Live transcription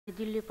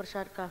दिल्ली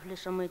प्रसाद काफ्ले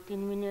समय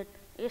 3 मिनेट।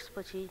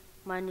 यसपछि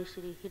मान्य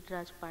श्री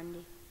हितराज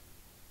पाण्डे।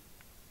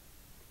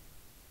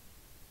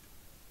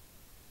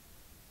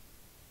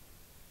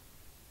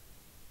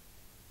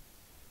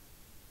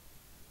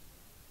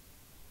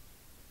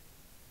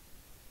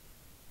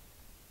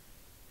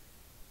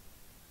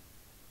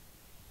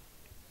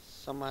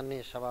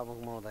 सम्माननीय सभामुख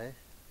महोदय,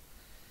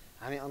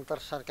 हामी अन्तर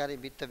सरकारी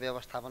वित्त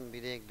व्यवस्थापन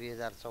विधेयक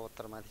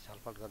 2074 माथि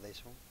छलफल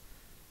गर्दैछौँ।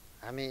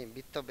 हामी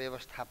वित्त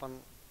व्यवस्थापन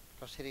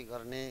कसरी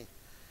गर्ने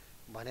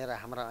भनेर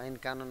हाम्रा ऐन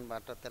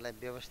कानुनबाट त्यसलाई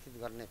व्यवस्थित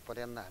गर्ने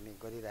प्रयत्न हामी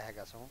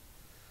गरिरहेका छौँ।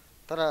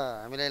 तर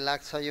हामीलाई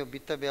लाग्छ यो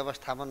वित्त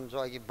व्यवस्थापन जो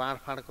अघि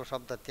बाँडफाँडको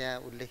शब्द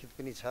त्यहाँ उल्लेखित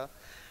पनि छ,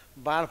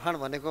 बाँडफाँड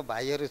भनेको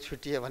भाइहरू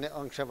छुटियो भने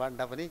अंश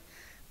बाँड्दा पनि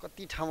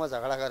कति ठाउँमा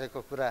झगडा गरेको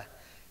कुरा,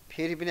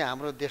 फेरि पनि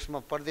हाम्रो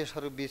देशमा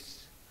प्रदेशहरू बीच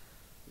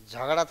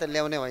झगडा त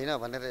ल्याउने होइन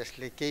भनेर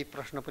यसले केही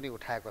प्रश्न पनि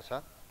उठाएको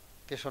छ।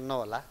 त्यसो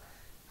नहोला,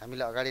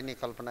 हामीले अगाडि नै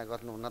कल्पना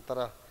गर्नुहुन्न, तर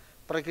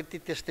प्रकृति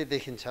त्यस्तै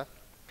देखिन्छ।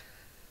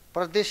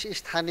 प्रदेश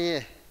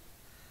स्थानीय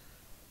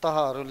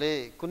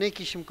तहहरूले कुनै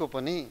किसिमको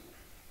पनि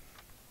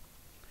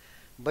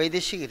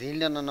वैदेशिक ऋण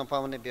लिन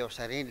नपाउने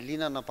व्यवस्था, ऋण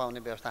लिन नपाउने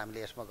व्यवस्था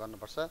हामीले यसमा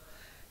गर्नुपर्छ।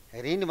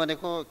 ऋण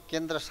भनेको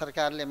केन्द्र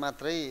सरकारले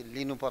मात्रै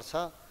लिनुपर्छ,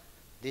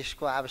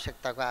 देशको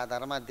आवश्यकताको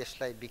आधारमा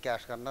देशलाई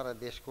विकास गर्न र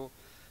देशको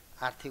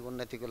आर्थिक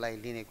उन्नतिको लागि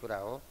लिने कुरा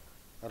हो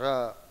र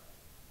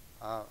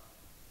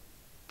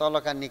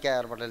तलका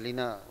निकायहरूबाट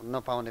लिन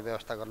नपाउने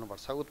व्यवस्था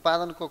गर्नुपर्छ।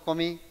 उत्पादनको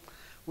कमी,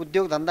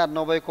 उद्योग धन्दा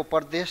नभएको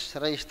प्रदेश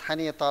र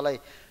स्थानीय तहलाई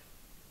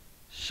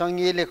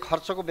सङ्घीयले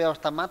खर्चको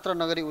व्यवस्था मात्र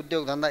नगरी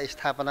उद्योग धन्दा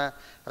स्थापना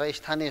र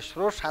स्थानीय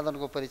स्रोत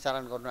साधनको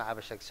परिचालन गर्नु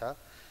आवश्यक छ।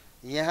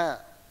 यहाँ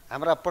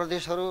हाम्रा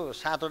प्रदेशहरू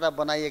 7वटा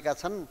बनाइएका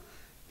छन्,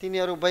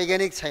 तिनीहरू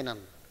वैज्ञानिक छैनन्।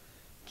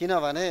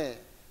 किनभने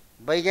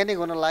वैज्ञानिक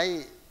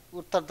हुनलाई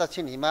उत्तर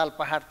दक्षिण हिमाल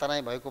पहाड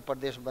तराई भएको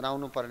प्रदेश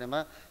बनाउनु पर्नेमा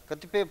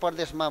कतिपय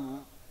प्रदेशमा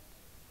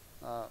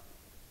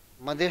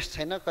मधेस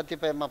छैन,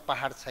 कतिपयमा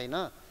पहाड छैन।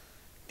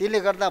 त्यसले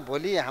गर्दा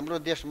भोलि हाम्रो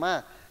देशमा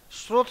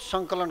स्रोत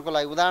सङ्कलनको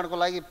लागि, उदाहरणको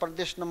लागि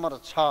प्रदेश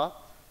नम्बर 6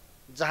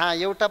 जहाँ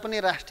एउटा पनि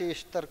राष्ट्रिय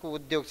स्तरको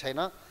उद्योग छैन,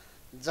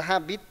 जहाँ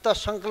वित्त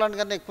सङ्कलन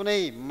गर्ने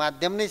कुनै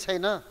माध्यम नै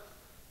छैन,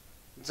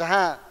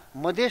 जहाँ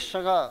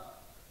मधेससँग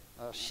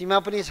सीमा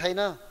पनि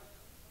छैन,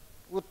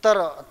 उत्तर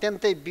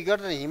अत्यन्तै विकट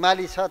र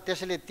हिमाली छ,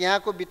 त्यसैले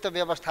त्यहाँको वित्त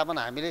व्यवस्थापन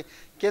हामीले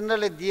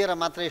केन्द्रले दिएर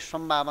मात्रै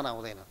सम्भावना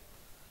हुँदैन।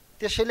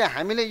 त्यसैले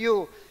हामीले यो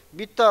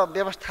वित्त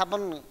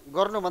व्यवस्थापन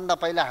गर्नुभन्दा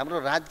पहिला हाम्रो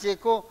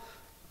राज्यको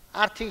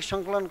आर्थिक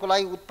सङ्कलनको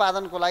लागि,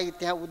 उत्पादनको लागि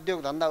त्यहाँ उद्योग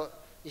धन्दा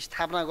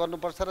स्थापना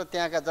गर्नुपर्छ र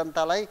त्यहाँका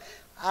जनतालाई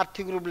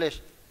आर्थिक रूपले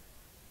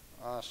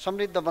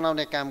समृद्ध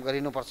बनाउने काम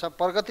गरिनुपर्छ।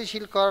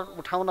 प्रगतिशील कर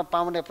उठाउन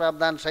पाउने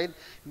प्रावधानसहित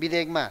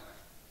विधेयकमा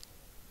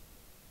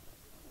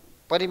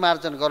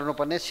परिमार्जन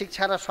गर्नुपर्ने,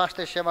 शिक्षा र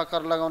स्वास्थ्य सेवा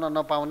कर लगाउन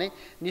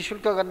नपाउने,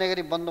 निःशुल्क गर्ने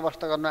गरी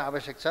बन्दोबस्त गर्न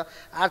आवश्यक छ।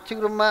 आर्थिक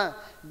रूपमा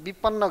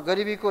विपन्न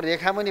गरिबीको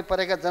रेखामुनि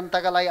परेका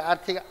जनताका लागि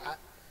आर्थिक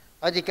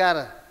अधिकार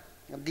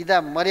दिँदा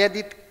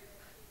मर्यादित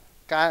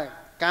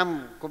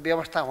कामको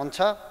व्यवस्था हुन्छ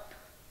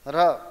र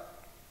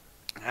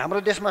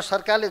हाम्रो देशमा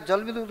सरकारले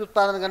जलविद्युत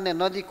उत्पादन गर्ने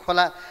नदी,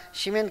 खोला,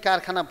 सिमेन्ट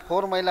कारखाना,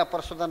 फोहोर मैला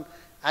प्रशोधन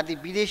आदि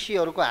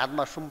विदेशीहरूको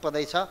हातमा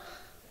सुम्पदैछ।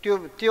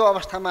 त्यो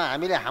अवस्थामा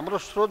हामीले हाम्रो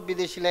स्रोत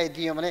विदेशीलाई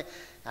दियौँ भने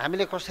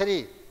हामीले कसरी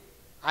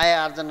आय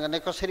आर्जन गर्ने,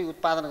 कसरी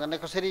उत्पादन गर्ने,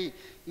 कसरी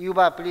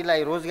युवा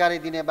पिँढीलाई रोजगारी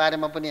दिने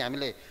बारेमा पनि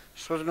हामीले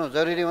सोच्नु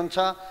जरुरी हुन्छ।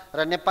 र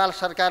नेपाल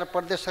सरकार,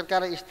 प्रदेश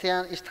सरकार,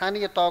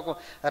 स्थानीय तहको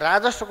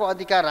राजस्वको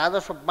अधिकार,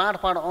 राजस्व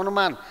बाँडफाँड,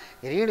 अनुमान,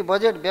 ऋण,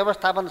 बजेट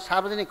व्यवस्थापन,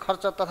 सार्वजनिक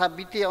खर्च तथा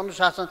वित्तीय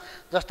अनुशासन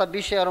जस्ता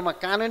विषयहरूमा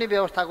कानुनी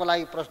व्यवस्थाको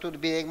लागि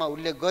प्रस्तुत विधेयकमा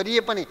उल्लेख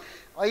गरिए पनि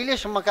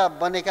अहिलेसम्मका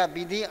बनेका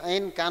विधि,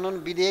 ऐन,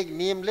 कानुन, विधेयक,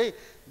 नियमले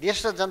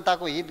देश र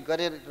जनताको हित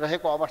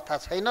गरिरहेको अवस्था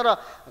छैन र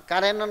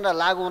कार्यान्वयन र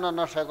लागू हुन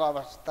नसकेको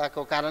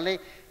अवस्थाको कारणले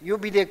यो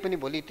विधेयक पनि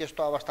भोलि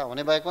त्यस्तो अवस्था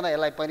हुने भएको हुँदा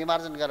यसलाई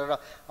परिमार्जन गरेर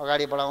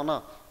अगाडि बढाउन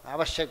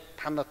आवश्यक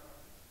ठान्न